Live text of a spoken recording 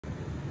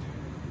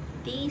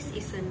this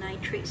is a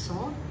nitrate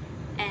salt,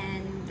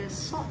 and the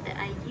salt that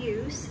I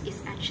use is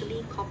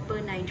actually copper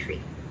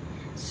nitrate.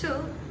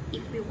 So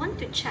if we want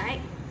to check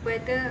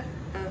whether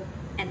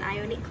an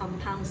ionic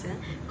compound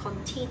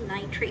contain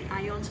nitrate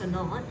ions or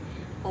not,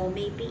 or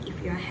maybe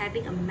if you are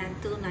having a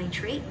metal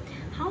nitrate,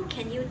 how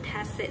can you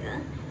test it?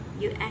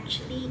 You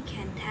actually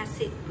can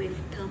test it with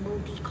thermal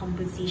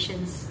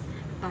decompositions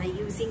by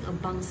using a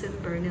Bunsen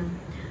burner.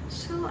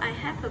 So I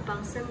have a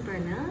Bunsen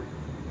burner,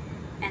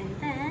 and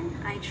then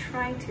I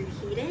try to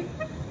heat it.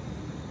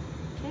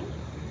 Okay,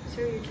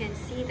 so you can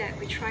see that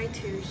we try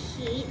to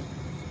heat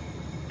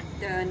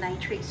the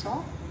nitrate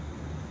salt.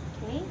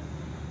 Okay,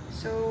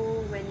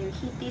 so when you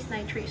heat this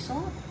nitrate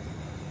salt,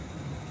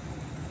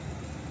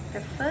 the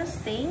first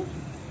thing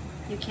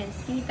you can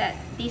see that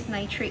this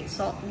nitrate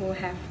salt will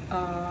have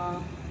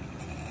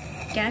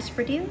gas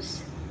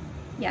produced.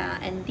 Yeah,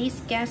 and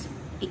this gas,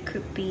 it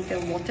could be the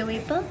water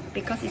vapor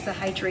because it's a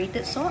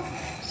hydrated salt,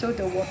 so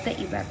the water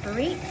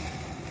evaporates.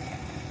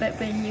 But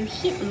when you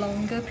heat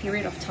longer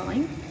period of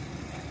time,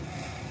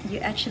 you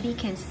actually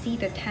can see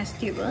the test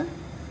tube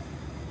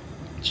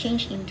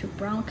change into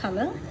brown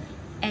color,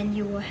 and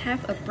you will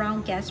have a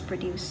brown gas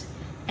produced.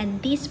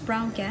 And this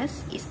brown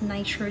gas is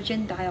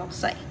nitrogen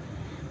dioxide.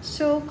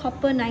 So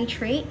copper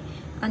nitrate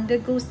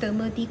undergoes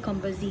thermal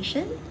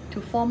decomposition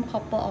to form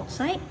copper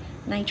oxide,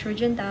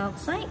 nitrogen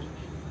dioxide,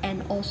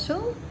 and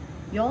also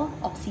your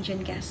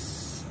oxygen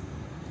gas.